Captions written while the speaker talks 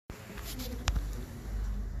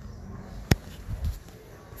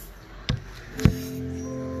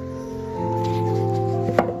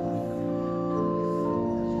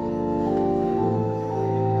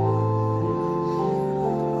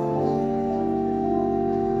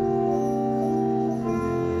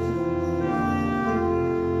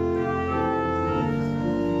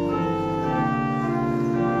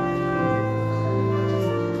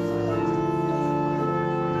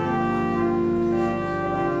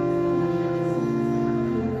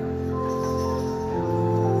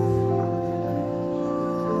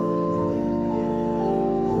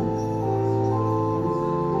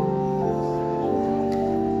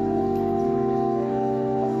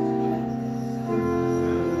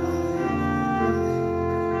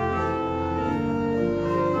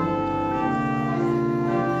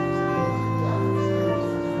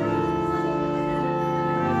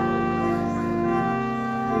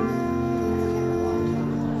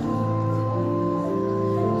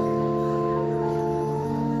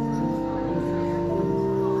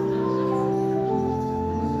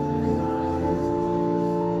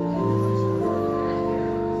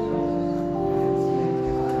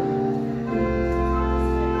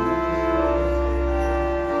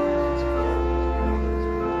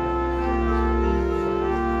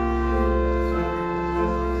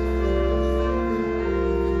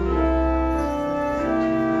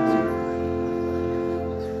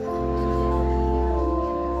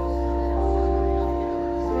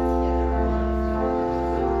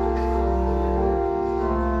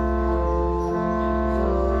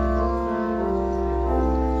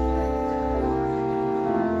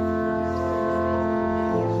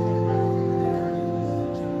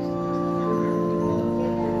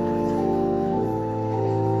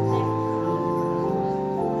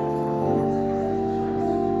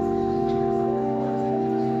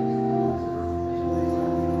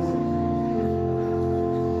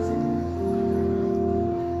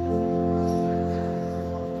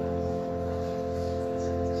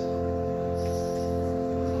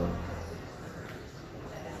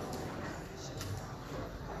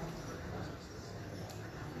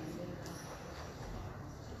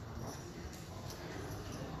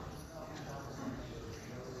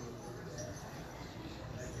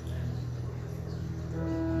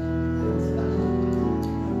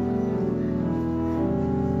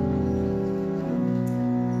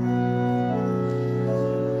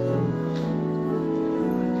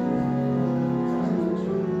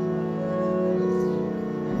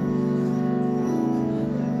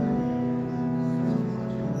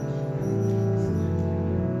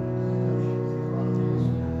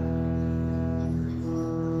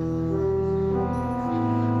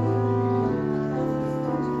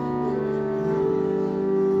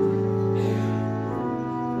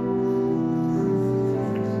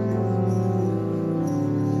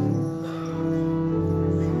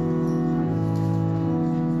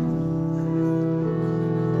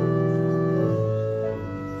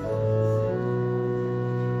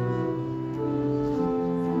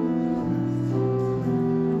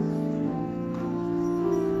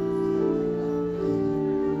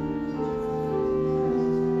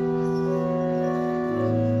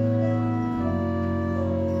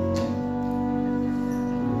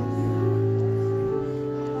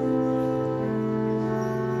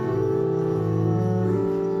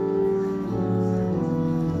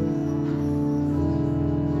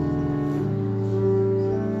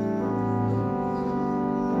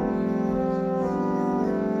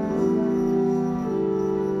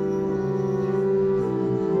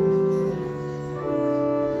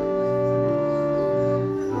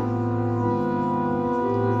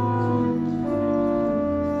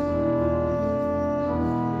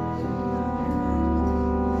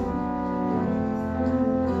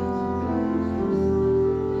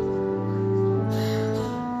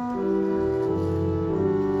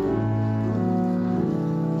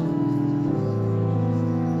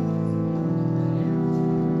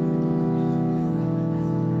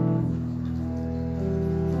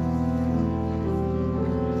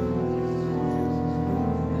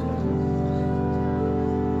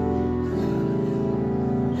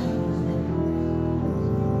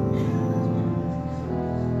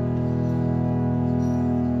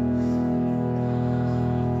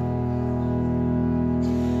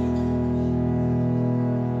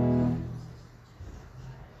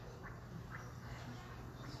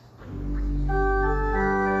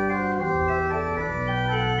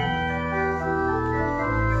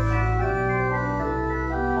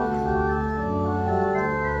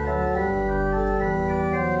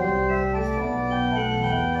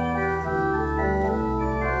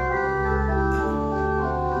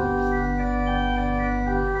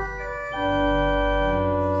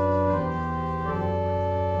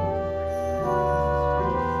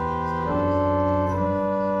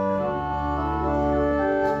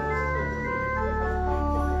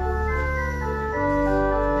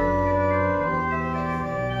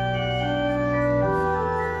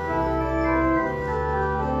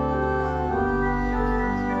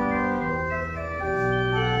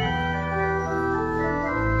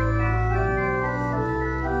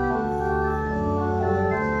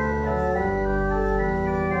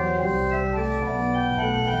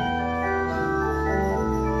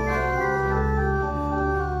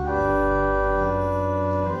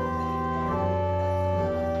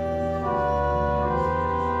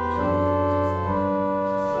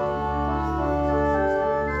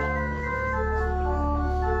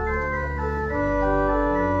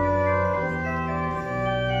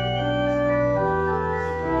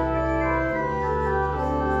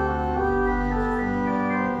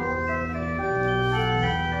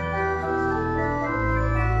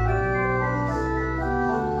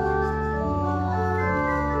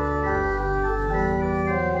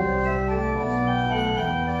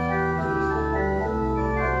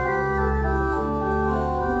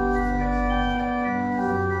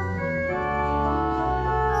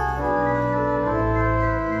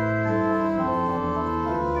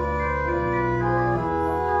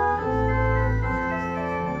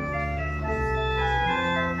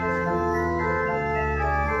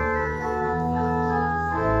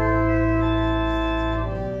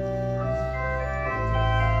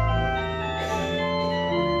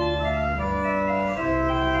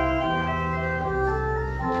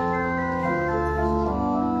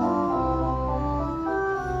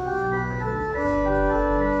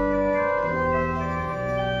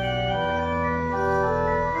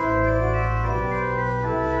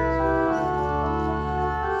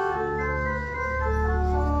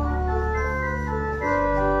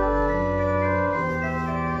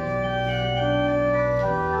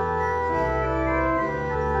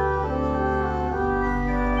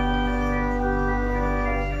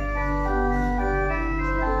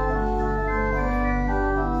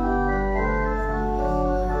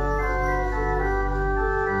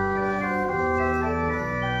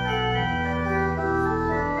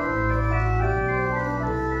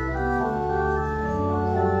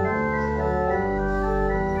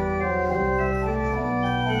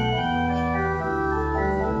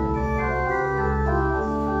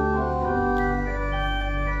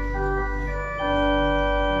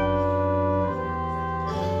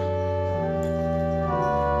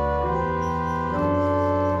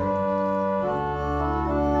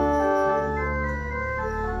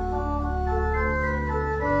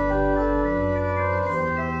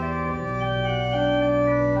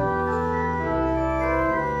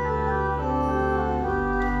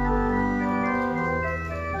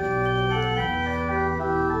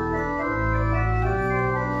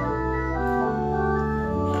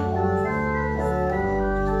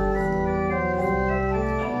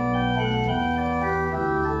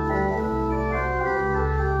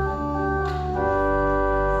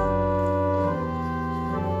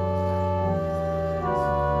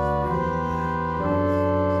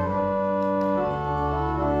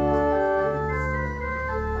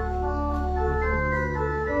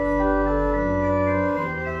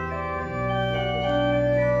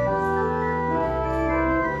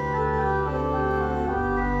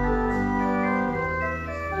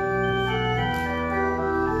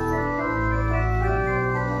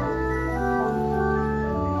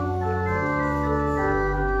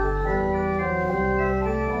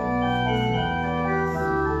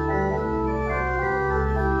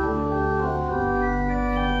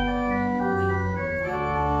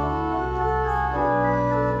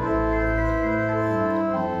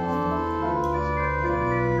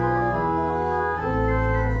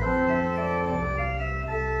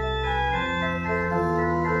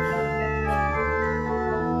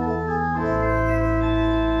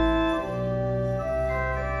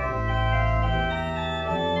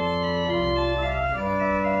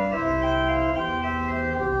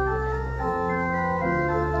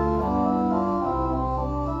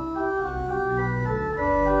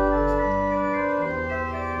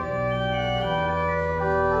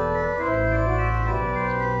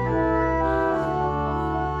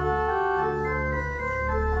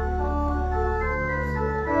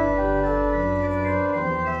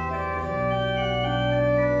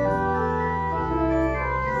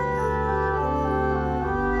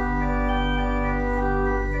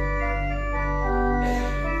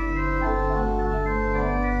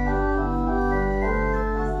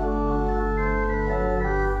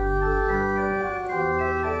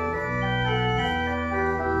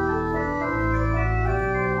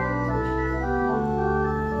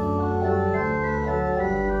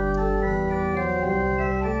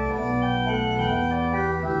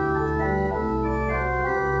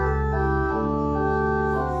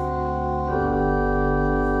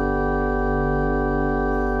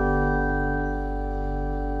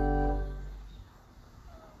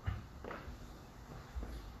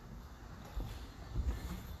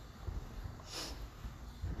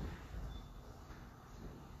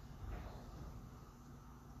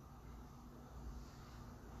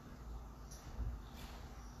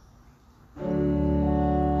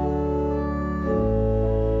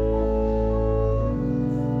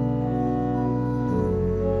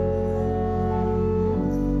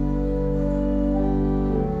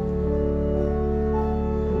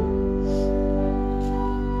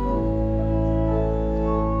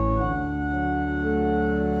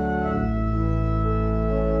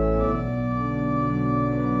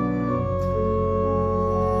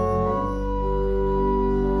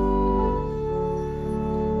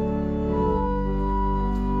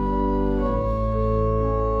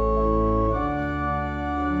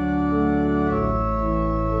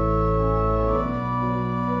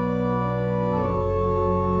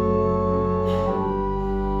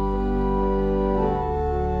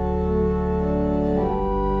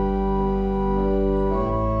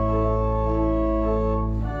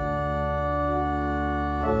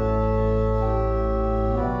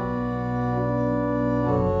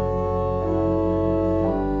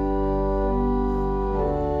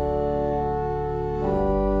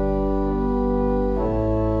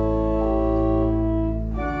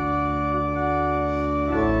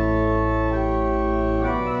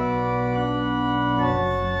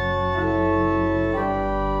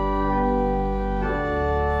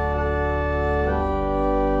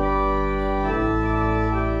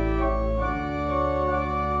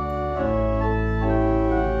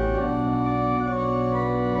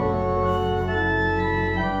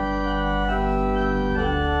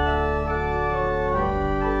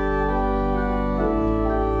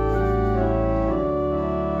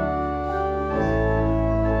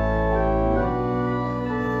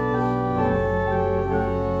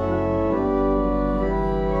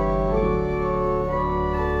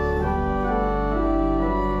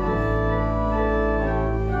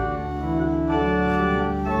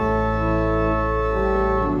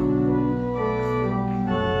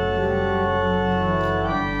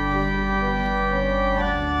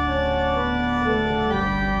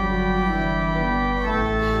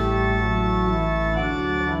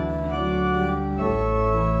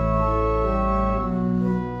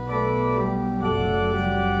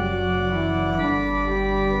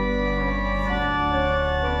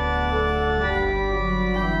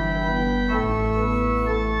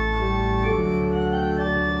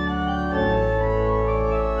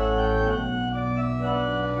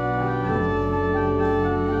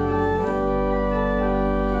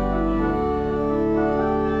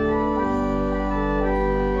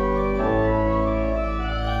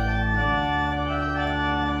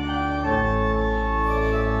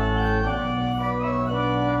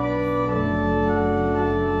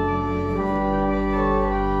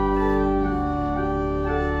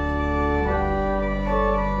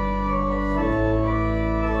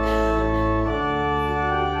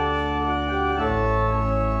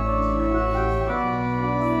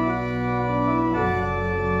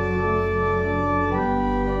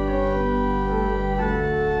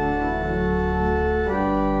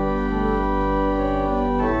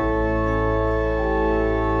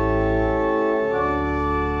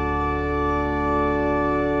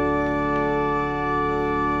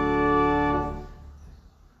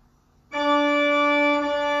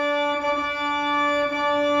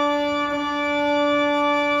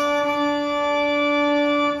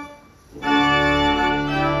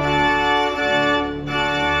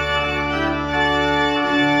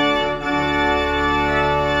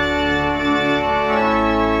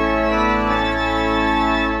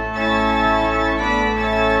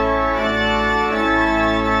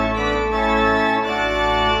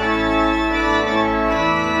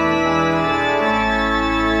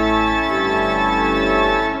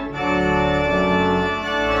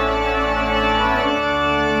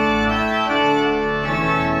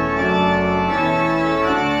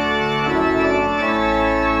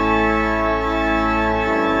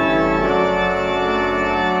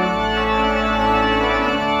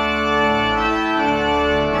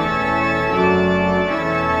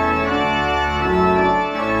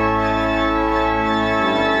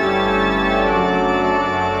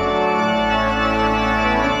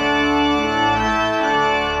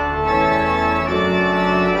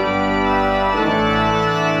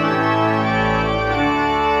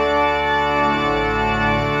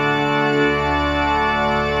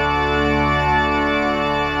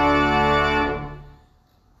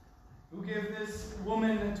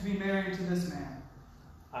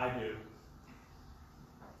I do.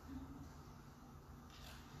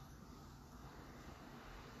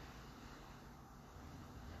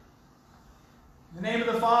 In the name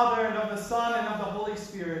of the Father, and of the Son, and of the Holy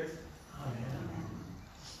Spirit. Amen.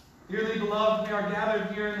 Dearly beloved, we are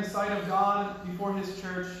gathered here in the sight of God before His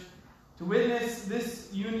church to witness this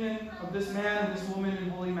union of this man and this woman in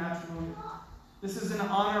holy matrimony. This is an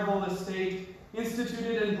honorable estate,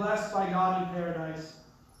 instituted and blessed by God in paradise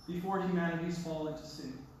before humanity's fall into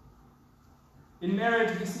sin. In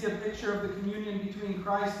marriage, we see a picture of the communion between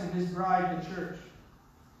Christ and His bride, the church.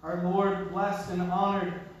 Our Lord blessed and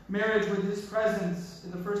honored marriage with His presence in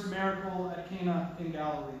the first miracle at Cana in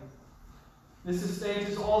Galilee. This estate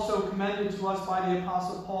is also commended to us by the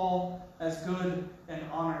Apostle Paul as good and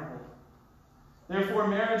honorable. Therefore,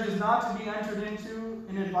 marriage is not to be entered into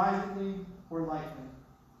inadvisedly or lightly,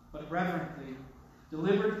 but reverently,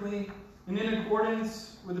 deliberately, and in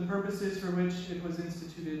accordance with the purposes for which it was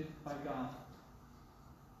instituted by God.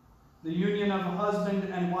 The union of a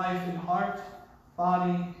husband and wife in heart,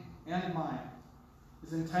 body, and mind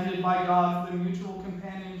is intended by God for the mutual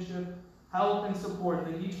companionship, help, and support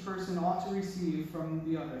that each person ought to receive from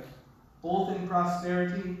the other, both in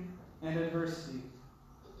prosperity and adversity.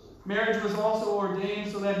 Marriage was also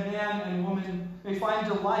ordained so that man and woman may find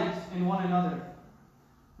delight in one another.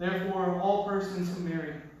 Therefore, all persons who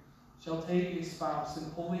marry shall take a spouse in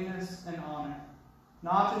holiness and honor,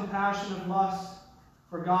 not in passion of lust,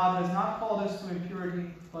 for God has not called us to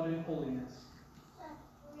impurity, but in holiness.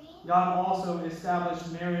 God also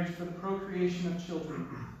established marriage for the procreation of children,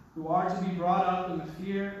 who are to be brought up in the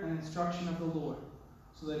fear and instruction of the Lord,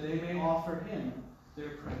 so that they may offer Him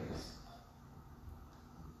their praise.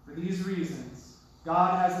 For these reasons,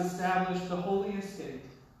 God has established the holy estate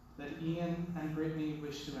that Ian and Brittany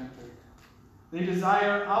wish to enter. They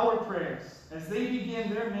desire our prayers as they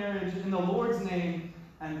begin their marriage in the Lord's name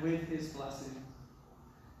and with His blessing.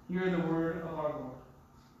 Hear the word of our Lord.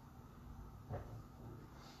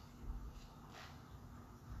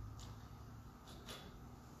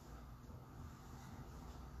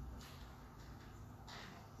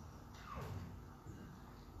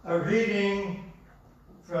 A reading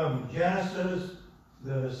from Genesis,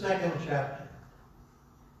 the 2nd chapter.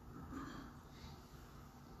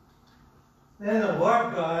 Then the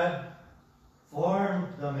Lord God formed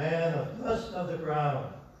the man of dust of the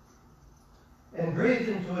ground and breathed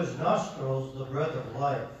into his nostrils the breath of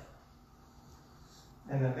life.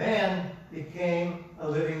 And the man became a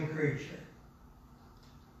living creature.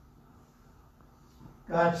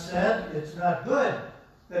 God said, "It's not good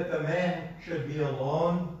that the man should be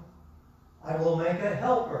alone. I will make a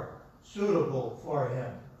helper suitable for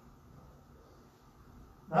him."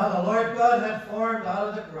 Now the Lord God had formed out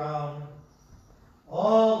of the ground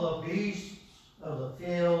all the beasts of the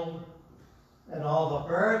field and all the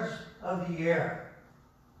birds of the air.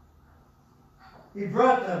 He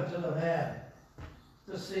brought them to the man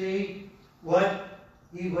to see what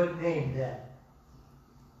he would name them.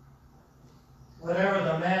 Whatever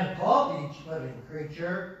the man called each living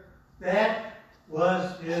creature, that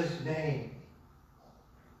was his name.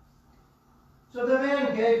 So the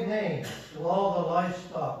man gave names to all the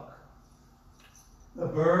livestock, the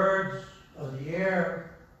birds of the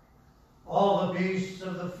air, all the beasts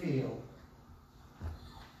of the field.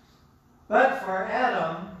 But for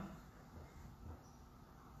Adam,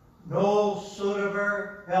 no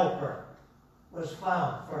suitable helper was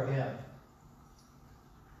found for him.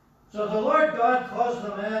 So the Lord God caused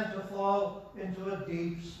the man to fall into a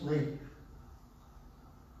deep sleep.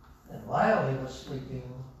 And while he was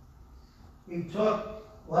sleeping, he took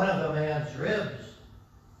one of the man's ribs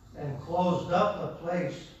and closed up the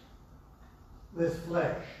place with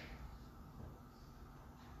flesh.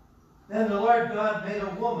 Then the Lord God made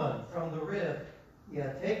a woman from the rib he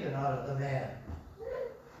had taken out of the man,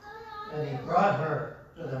 and he brought her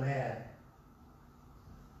to the man.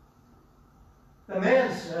 The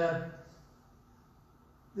man said,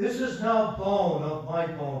 "This is now bone of my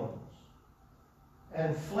bones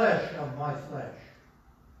and flesh of my flesh.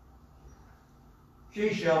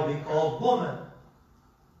 She shall be called woman,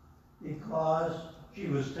 because she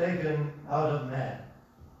was taken out of man.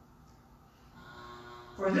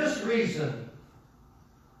 For this reason,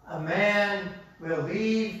 a man will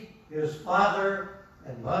leave his father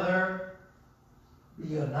and mother, be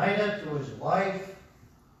united to his wife,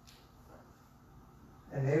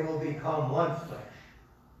 and they will become one flesh."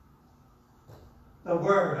 The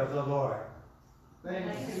word of the Lord.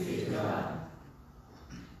 Thanks be to God.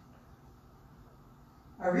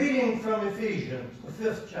 A reading from Ephesians, the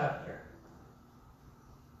 5th chapter.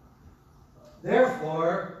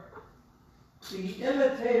 Therefore, be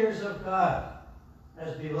imitators of God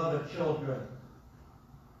as beloved children,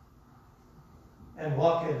 and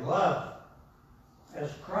walk in love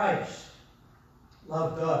as Christ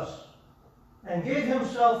loved us and gave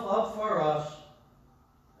himself up for us,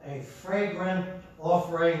 a fragrant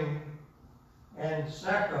offering and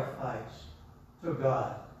sacrifice to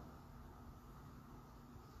God.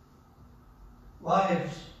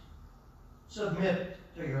 Wives, submit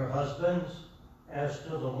to your husbands as to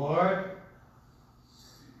the Lord,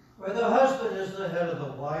 for the husband is the head of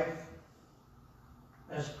the wife,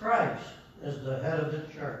 as Christ is the head of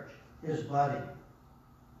the church, his body,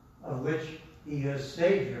 of which he is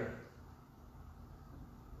Savior.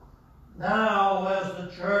 Now, as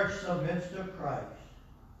the church submits to Christ,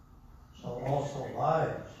 so also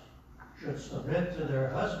wives should submit to their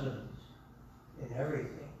husbands in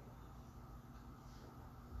everything.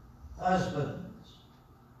 Husbands,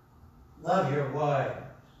 love your wives,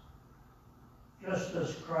 just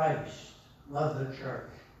as Christ loved the church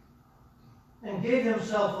and gave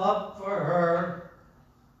himself up for her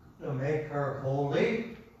to make her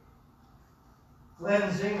holy,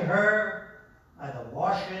 cleansing her by the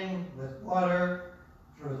washing with water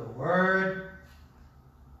through the word,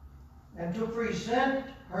 and to present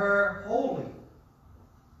her holy,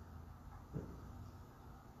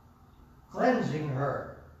 cleansing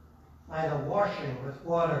her by the washing with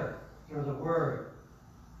water through the word,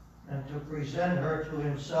 and to present her to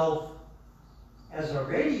himself as a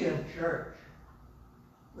radiant church,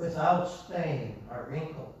 without stain or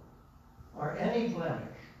wrinkle or any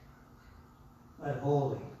blemish, but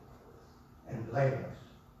holy and blameless.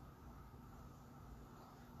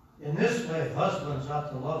 In this way, husbands ought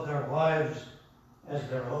to love their wives as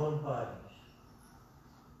their own bodies.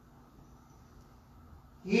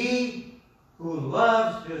 He who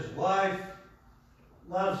loves his wife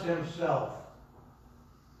loves himself.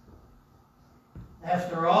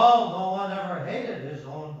 After all, no one ever hated his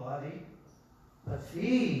own body, but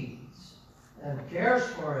feeds and cares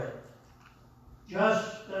for it,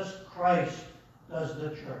 just as Christ does the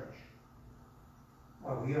church.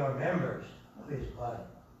 For we are members of his body.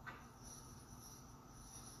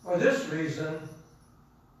 For this reason,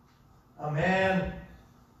 a man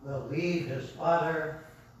will leave his father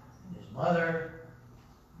and his mother,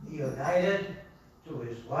 be united to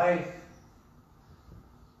his wife,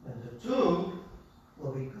 and the two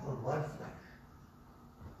will become one flesh.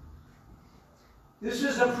 This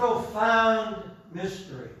is a profound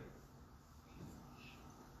mystery.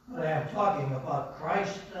 But I am talking about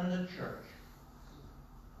Christ and the church.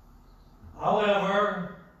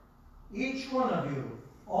 However, each one of you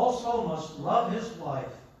also must love his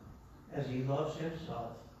wife as he loves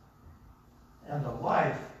himself. And the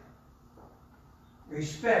wife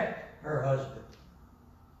respect her husband.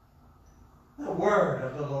 The word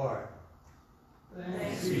of the Lord.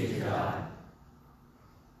 Thanks be to God.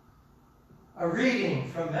 A reading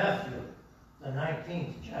from Matthew, the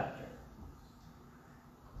 19th chapter.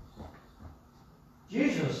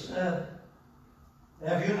 Jesus said,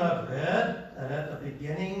 "Have you not read that at the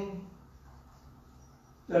beginning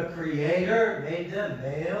the Creator made them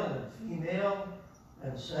male and female,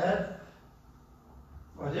 and said,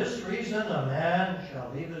 'For this reason a man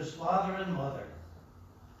shall leave his father and mother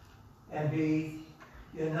and be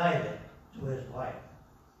united to his wife,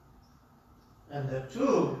 and the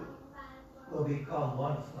two will become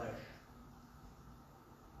one flesh.'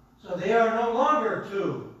 So they are no longer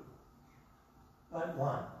two, but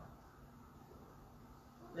one.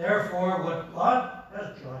 Therefore, what God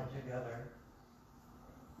has joined together,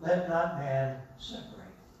 let not man separate."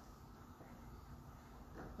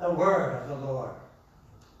 The word of the Lord.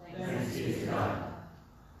 Thanks be to God.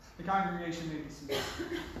 The congregation may be seated.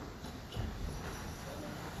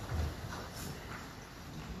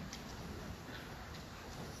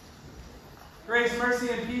 Grace, mercy,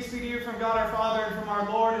 and peace be to you from God our Father and from our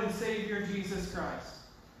Lord and Savior Jesus Christ.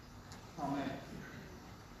 Amen.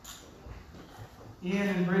 Ian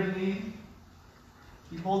and Brittany,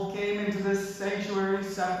 you both came into this sanctuary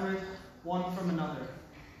separate, one from another,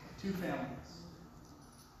 two families.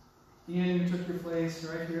 Ian, you took your place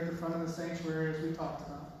right here at the front of the sanctuary as we talked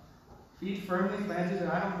about. Feet firmly planted,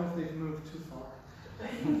 and I don't know if they've moved too far.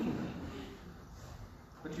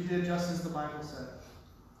 But you did just as the Bible said.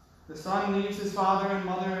 The son leaves his father and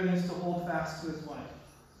mother and is to hold fast to his wife.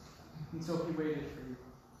 And so he waited for you.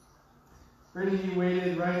 Brittany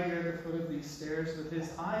waited right here at the foot of these stairs with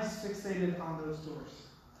his eyes fixated on those doors,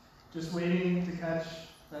 just waiting to catch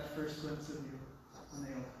that first glimpse of you when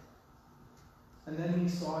they opened. And then he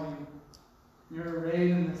saw you. You're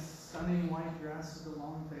arrayed in this stunning white dress with a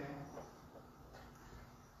long veil.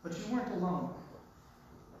 But you weren't alone.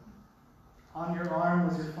 On your arm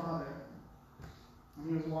was your father. And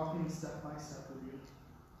he was walking step by step with you,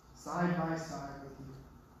 side by side with you,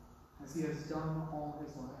 as he has done all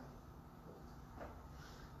his life.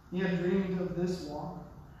 He had dreamed of this walk.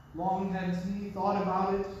 Long had he thought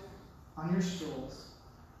about it on your strolls.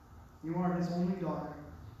 You are his only daughter,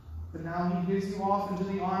 but now he gives you off into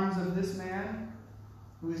the arms of this man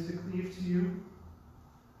who is to cleave to you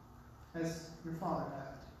as your father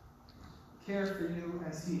had, care for you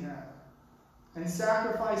as he had, and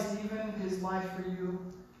sacrifice even his life for you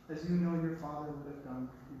as you know your father would have done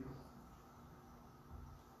for you.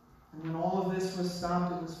 And when all of this was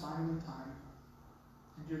stopped, it was finally time.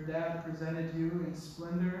 And your dad presented you in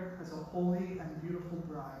splendor as a holy and beautiful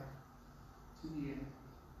bride to Ian.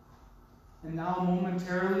 And now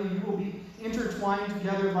momentarily you will be intertwined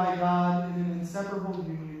together by God in an inseparable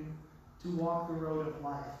union to walk the road of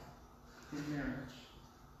life in marriage.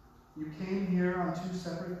 You came here on two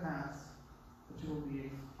separate paths, but you will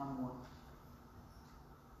be on one.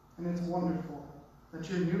 And it's wonderful that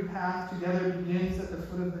your new path together begins at the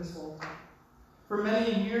foot of this altar. For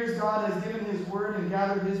many years, God has given his word and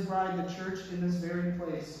gathered his bride, the church, in this very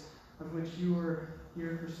place of which you were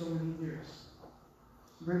here for so many years.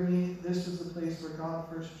 Brittany, this was the place where God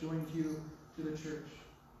first joined you to the church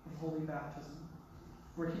in holy baptism,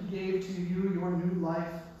 where he gave to you your new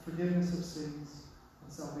life, forgiveness of sins,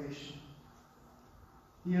 and salvation.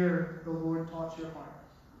 Here, the Lord taught your heart.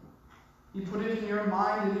 He put it in your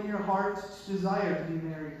mind and in your heart to desire to be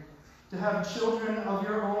married, to have children of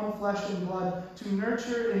your own flesh and blood, to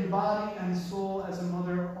nurture in body and soul as a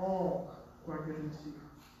mother all who are given to you.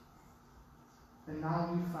 And now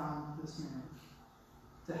you found this man,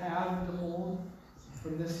 to have and to hold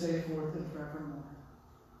from this day forth and forevermore.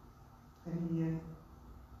 And Ian,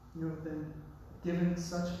 you have been given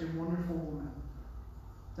such a wonderful woman,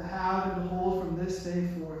 to have and to hold from this day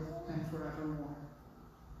forth and forevermore.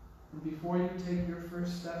 And before you take your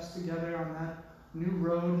first steps together on that new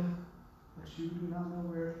road, which you do not know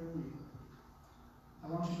where it will lead, I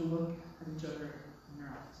want you to look at each other in your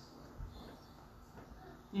eyes.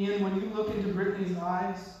 Ian, when you look into Brittany's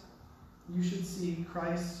eyes, you should see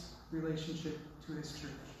Christ's relationship to his church.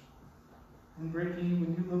 And Brittany,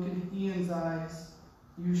 when you look into Ian's eyes,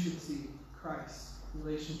 you should see Christ's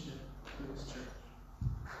relationship to his church.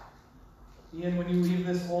 Ian, when you leave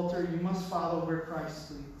this altar, you must follow where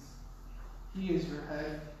Christ leads. He is your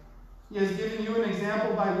head. He has given you an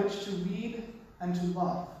example by which to lead and to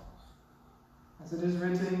love. As it is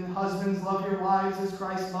written, husbands, love your wives as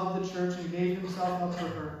Christ loved the church and gave himself up for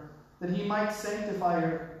her, that he might sanctify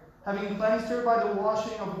her, having cleansed her by the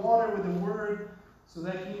washing of water with the word, so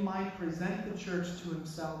that he might present the church to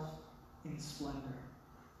himself in splendor.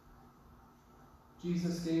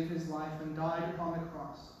 Jesus gave his life and died upon the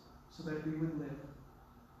cross so that we would live,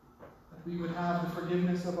 that we would have the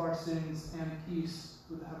forgiveness of our sins and peace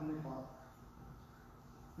with the Heavenly Father.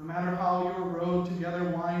 No matter how your road together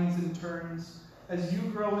winds and turns, as you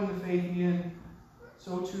grow in the faith, Ian,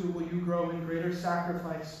 so too will you grow in greater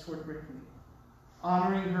sacrifice toward Brittany,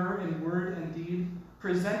 honoring her in word and deed,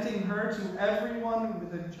 presenting her to everyone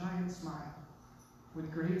with a giant smile,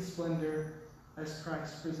 with great splendor as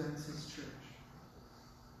Christ presents his church.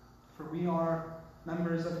 For we are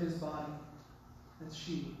members of his body, and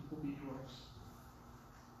she will be yours.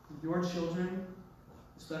 And your children,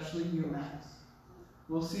 especially you, Max,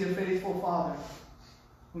 will see a faithful father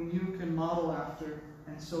whom you can model after,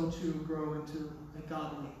 and so too grow into a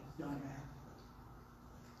godly young man.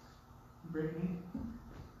 Brittany,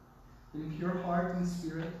 in pure heart and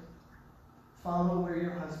spirit, follow where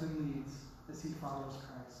your husband leads as he follows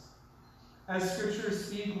Christ. As scriptures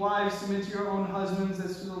speak, wives, submit to your own husbands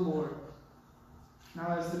as to the Lord.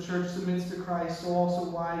 Now as the church submits to Christ, so also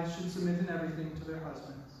wives should submit in everything to their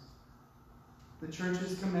husbands. The church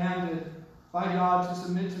is commanded by God to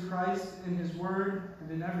submit to Christ in his word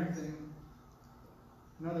and in everything,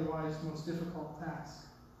 an otherwise most difficult task.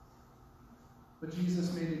 But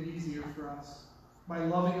Jesus made it easier for us by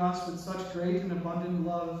loving us with such great and abundant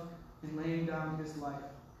love and laying down his life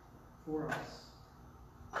for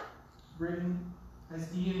us. Britain, as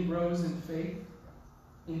Ian grows in faith,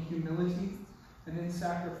 in humility, and in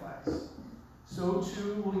sacrifice, so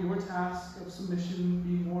too will your task of submission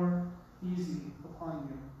be more easy upon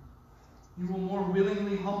you. You will more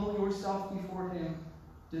willingly humble yourself before him,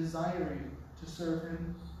 desiring to serve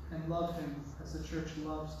him and love him as the church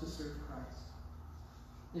loves to serve Christ.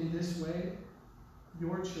 In this way,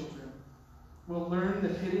 your children will learn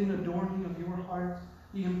the hidden adorning of your heart,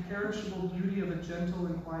 the imperishable beauty of a gentle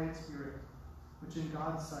and quiet spirit, which in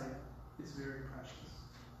God's sight is very precious.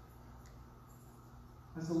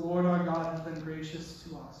 As the Lord our God has been gracious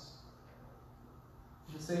to us,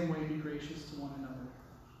 In the same way, be gracious to one another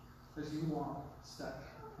as you walk step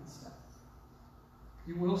in step.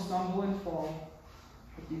 You will stumble and fall,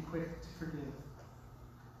 but be quick to forgive.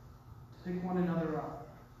 To pick one another up,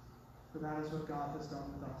 for that is what God has done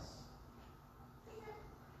with us.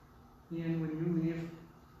 Ian, when you leave,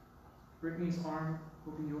 Brittany's arm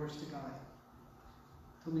will be yours to guide,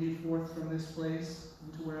 to lead forth from this place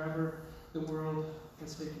into wherever the world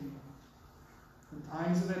has taken you. In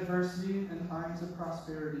times of adversity and times of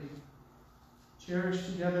prosperity, cherish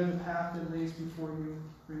together the path that lays before you,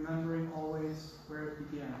 remembering always where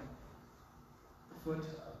it began. The foot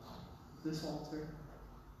of this altar,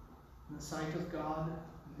 in the sight of God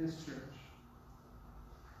and His church.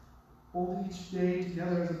 Hold each day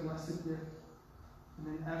together as a blessed gift, and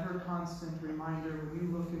an ever-constant reminder when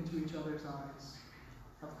you look into each other's eyes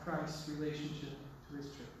of Christ's relationship to His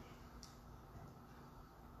church.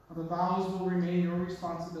 Now, the vows will remain your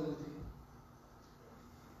responsibility,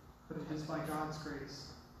 but it is by God's grace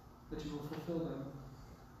that you will fulfill them.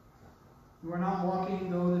 You are not walking,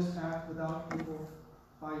 though, this path without people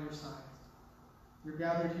by your side. You're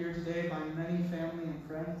gathered here today by many family and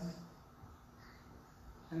friends,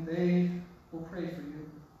 and they will pray for you.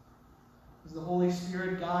 As the Holy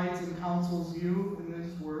Spirit guides and counsels you in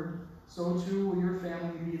His Word, so too will your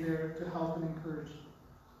family be there to help and encourage you.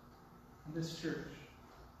 And this church,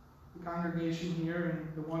 the congregation here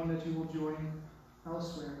and the one that you will join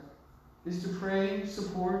elsewhere, is to pray,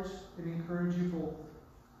 support, and encourage you both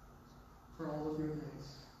for all of your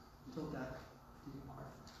days until death do you part.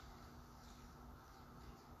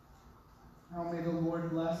 Now may the Lord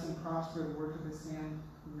bless and prosper the work of His hand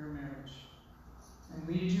in your marriage, and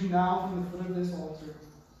lead you now from the foot of this altar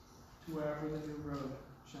to wherever the new road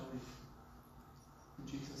shall lead. In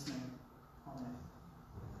Jesus' name, amen.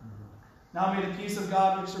 Now may the peace of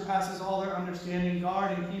God, which surpasses all their understanding,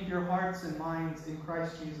 guard and keep your hearts and minds in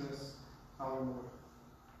Christ Jesus, our Lord.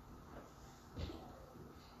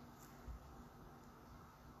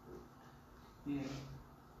 Ian,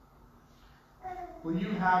 will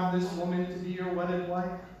you have this woman to be your wedded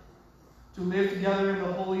wife? To live together in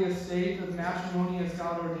the holy estate of matrimony as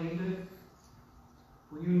God ordained it?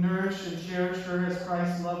 Will you nourish and cherish her as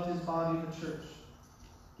Christ loved His body, the church,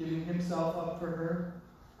 giving Himself up for her?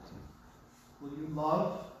 Will you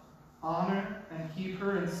love, honor, and keep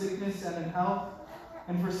her in sickness and in health,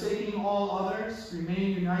 and forsaking all others,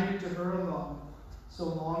 remain united to her alone, so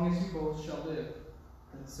long as you both shall live,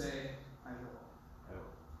 and say, I will.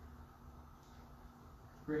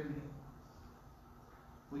 Brittany,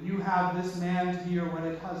 will you have this man to be your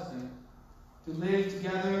wedded husband, to live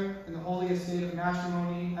together in the holy estate of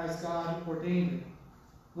matrimony as God ordained it?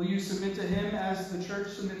 Will you submit to Him as the church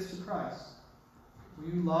submits to Christ?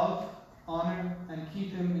 Will you love, honor, and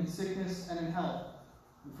keep Him in sickness and in health,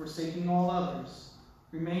 and forsaking all others,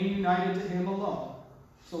 remain united to Him alone,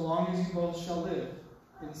 so long as you both shall live,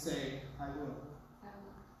 and say, I will?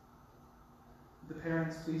 The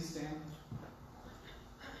parents, please stand.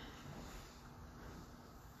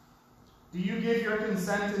 Do you give your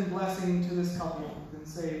consent and blessing to this couple? Then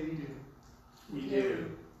say, we do. We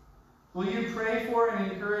do. Will you pray for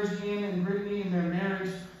and encourage Ian and Brittany in their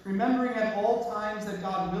marriage, remembering at all times that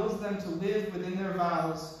God wills them to live within their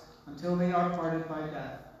vows until they are parted by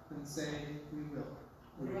death? Then say, we will.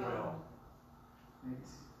 We will.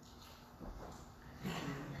 Thanks.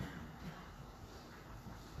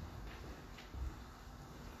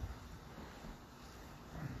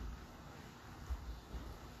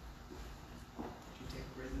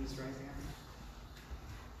 Brittany's right hand.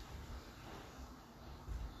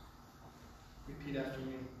 Repeat after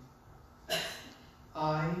me.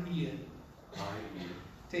 I, Ian,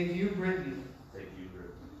 take you, Brittany,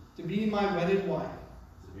 to be my wedded wife,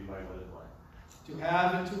 to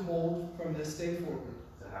have and to hold from this day forward,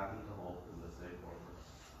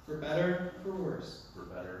 for better, for worse,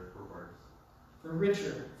 for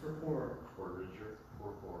richer, for poorer,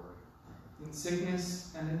 in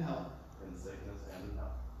sickness and in health,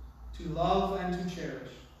 to love and to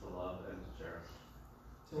cherish,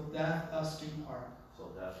 till death us do part,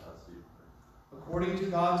 according to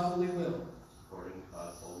God's holy will,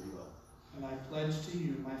 and I pledge to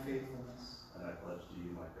you my faithfulness.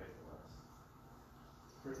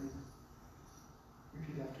 Brittany,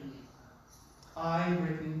 repeat after me. I,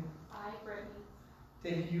 Brittany,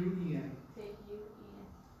 take you, Ian,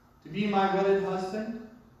 to be my wedded husband,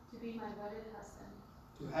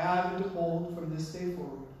 to have and to hold from this day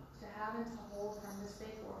forward,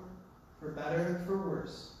 for better, for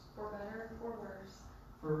worse,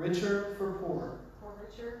 for richer, for poorer,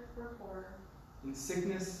 in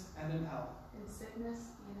sickness and in health,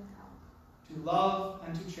 to love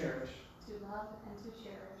and to cherish, to love and to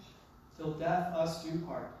cherish, till death us do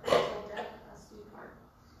part, till death us do part,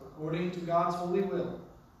 according to God's holy will.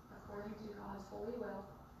 according to God's holy will,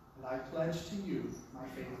 And I pledge to you my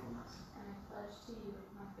faithfulness. and I pledge to you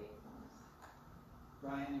my faithfulness.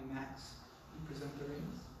 Ryan and Max, you present the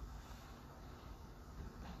rings.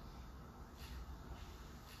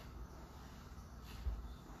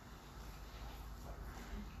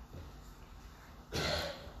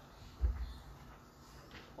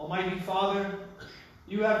 Almighty Father,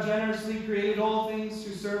 you have generously created all things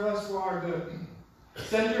to serve us for our good.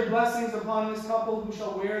 Send your blessings upon this couple who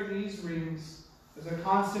shall wear these rings as a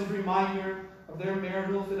constant reminder of their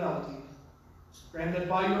marital fidelity. Grant that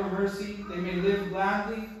by your mercy they may live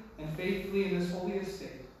gladly and faithfully in this holy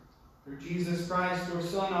estate. Through Jesus Christ, your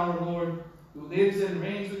Son, our Lord, who lives and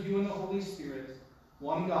reigns with you in the Holy Spirit,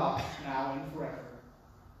 one God, now and forever.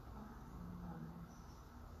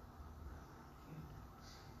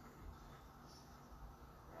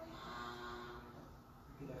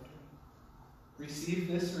 Repeat after me. Receive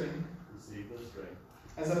this ring Receive this ring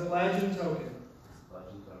as a pledge and token as a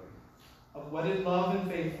pledge and token of wedded love and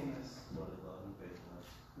faithfulness. of what is love and faithfulness.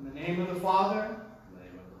 In the name of the Father, In the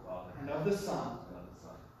name of the Father, and of the Son, and of the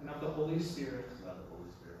Son, and of the Holy Spirit. and of the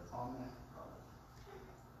Holy Spirit. Amen. Amen.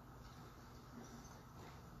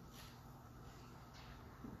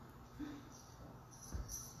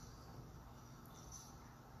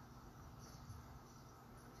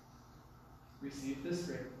 Receive this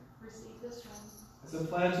ring Receive this ring as a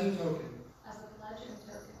pledge and token as a pledge and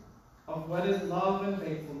token of wedded love and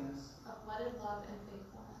faithfulness. of wedded love and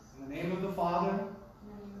faithfulness. In the name of the Father, In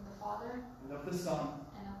the name of the Father, and of the Son,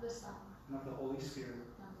 and of the Son, and of the Holy Spirit.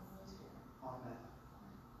 and of the Holy Spirit. Amen.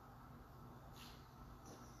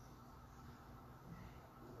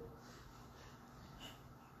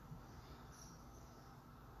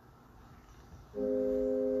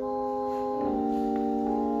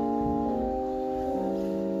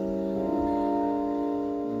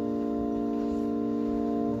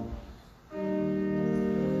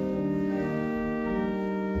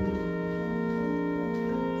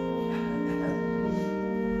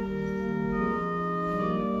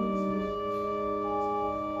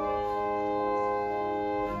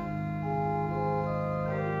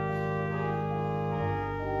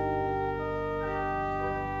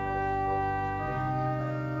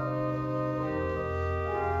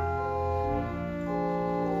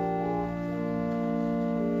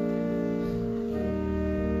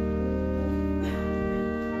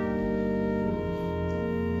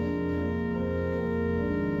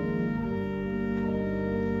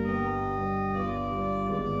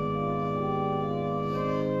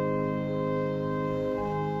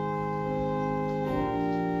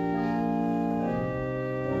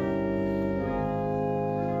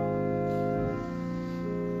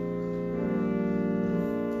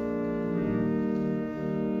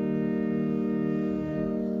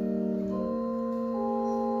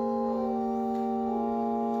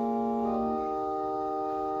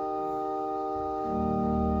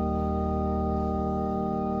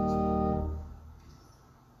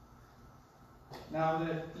 Now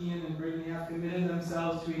that Ian and Brittany have committed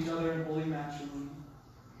themselves to each other in holy matrimony,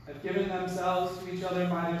 have given themselves to each other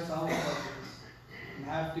by their solemn pledges, and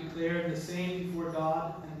have declared the same before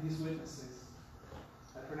God and these witnesses,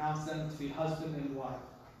 I pronounce them to be husband and wife.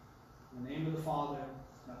 In the name of the Father,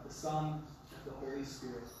 and of the Son, and of the Holy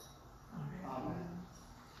Spirit. Amen.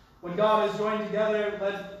 When God has joined together,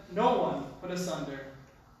 let no one put asunder.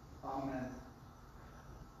 Amen.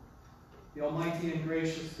 The Almighty and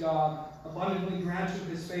gracious God abundantly grant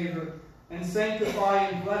you his favor, and sanctify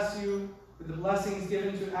and bless you with the blessings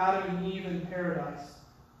given to Adam and Eve in paradise,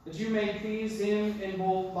 that you may please him in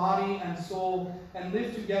both body and soul, and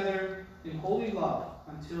live together in holy love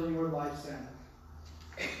until your life's end.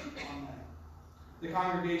 Amen. The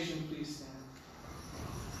congregation, please stand.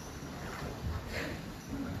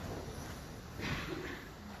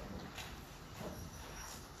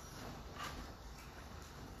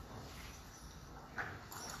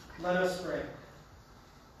 Let us pray.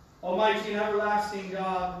 Almighty and everlasting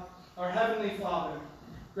God, our Heavenly Father,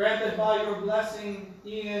 grant that by your blessing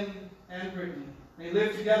Ian and Brittany may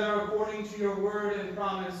live together according to your word and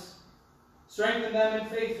promise. Strengthen them in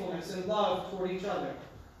faithfulness and love toward each other.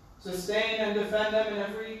 Sustain and defend them in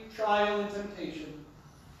every trial and temptation.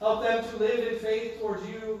 Help them to live in faith towards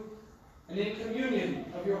you and in communion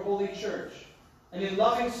of your holy church, and in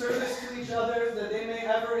loving service to each other, that they may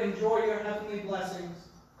ever enjoy your heavenly blessings.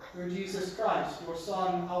 Through Jesus Christ, your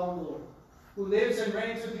Son, our Lord, who lives and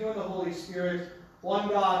reigns with you in the Holy Spirit, one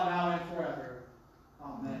God, now and forever.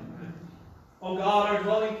 Amen. O God, our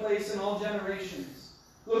dwelling place in all generations,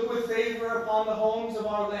 Look with favor upon the homes of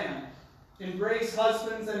our land. Embrace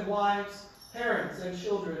husbands and wives, parents and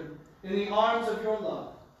children, in the arms of your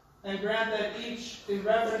love, and grant that each, in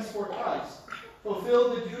reverence for Christ,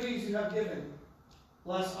 fulfill the duties you have given.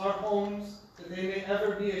 Bless our homes, that they may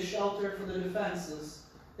ever be a shelter for the defenseless,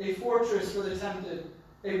 a fortress for the tempted,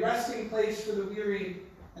 a resting place for the weary,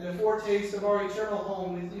 and a foretaste of our eternal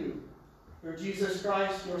home with you. Through Jesus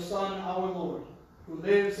Christ, your Son, our Lord, who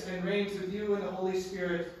lives and reigns with you in the Holy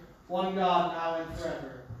Spirit, one God, now and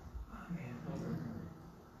forever.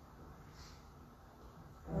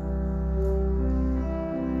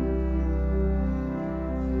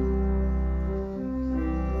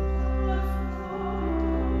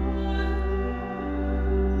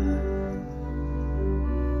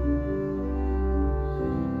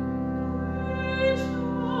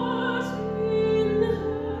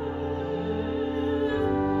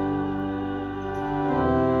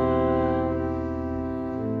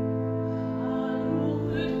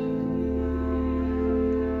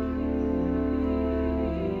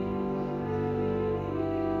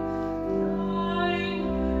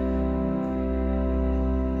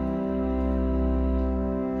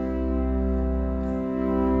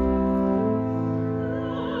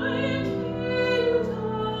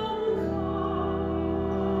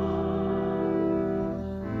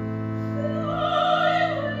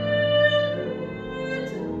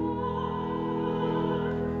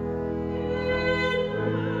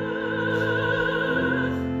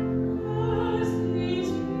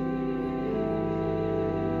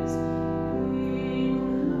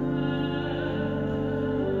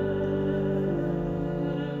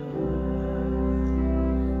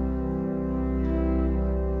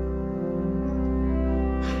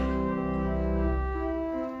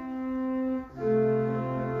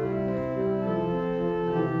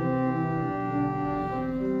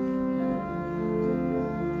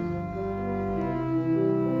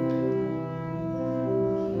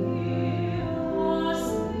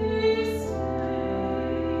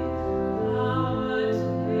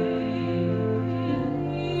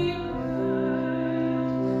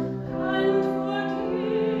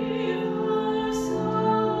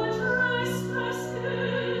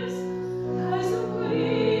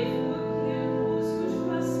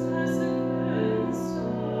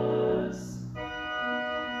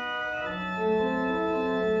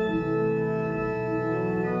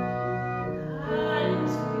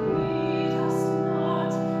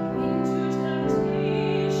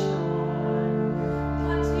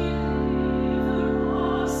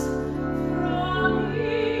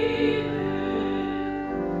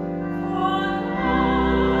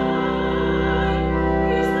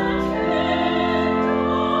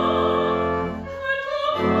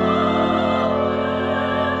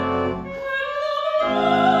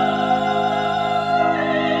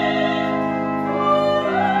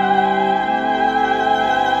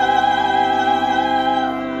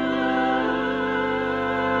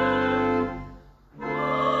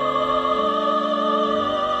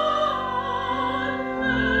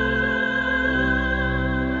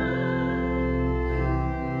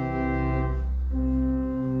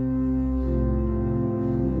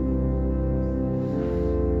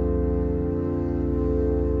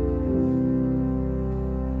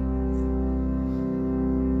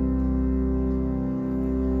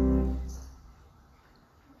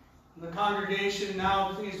 Congregation,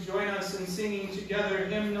 now please join us in singing together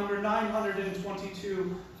hymn number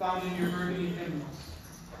 922, found in your Burgundy hymnals.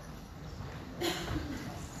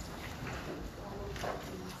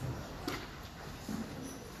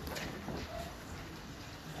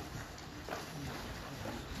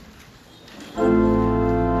 Oh,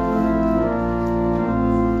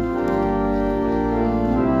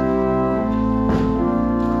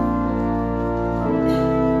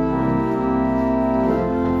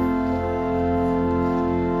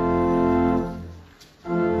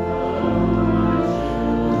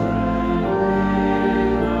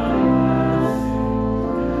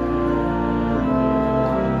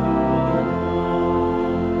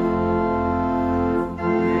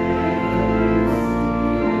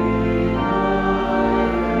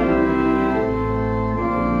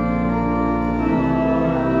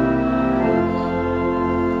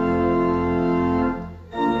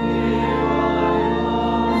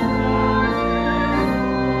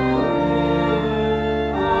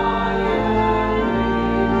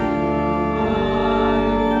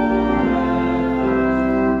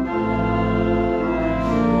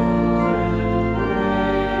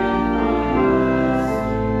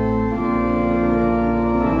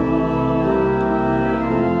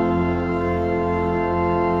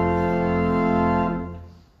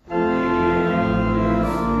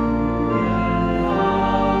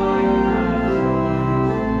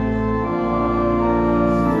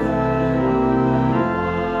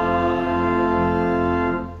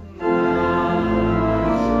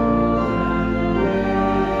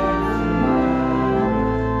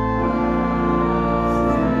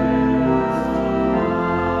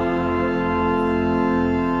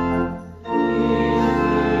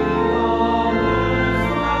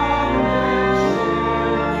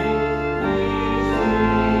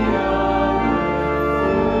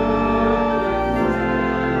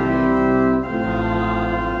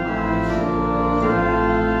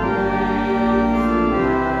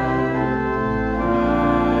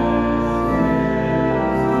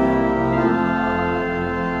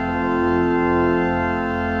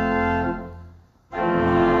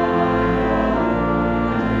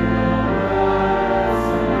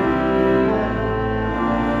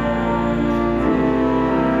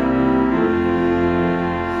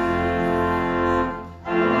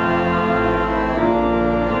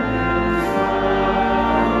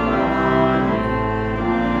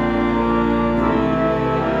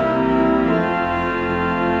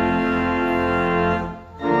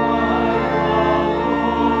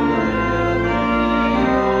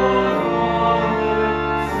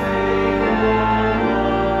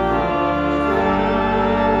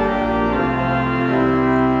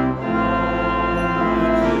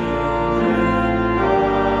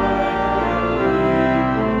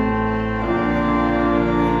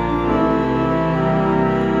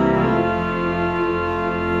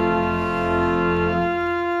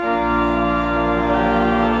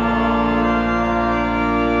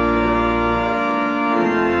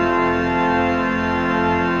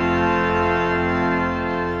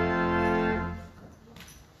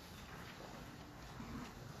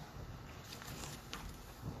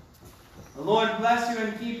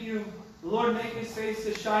 The Lord make his face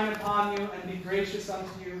to shine upon you and be gracious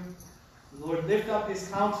unto you. The Lord lift up his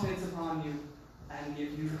countenance upon you and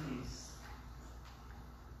give you peace.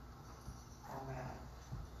 Amen.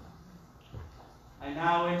 I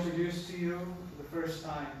now introduce to you for the first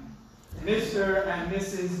time Mr. and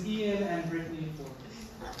Mrs. Ian and Brittany Forbes.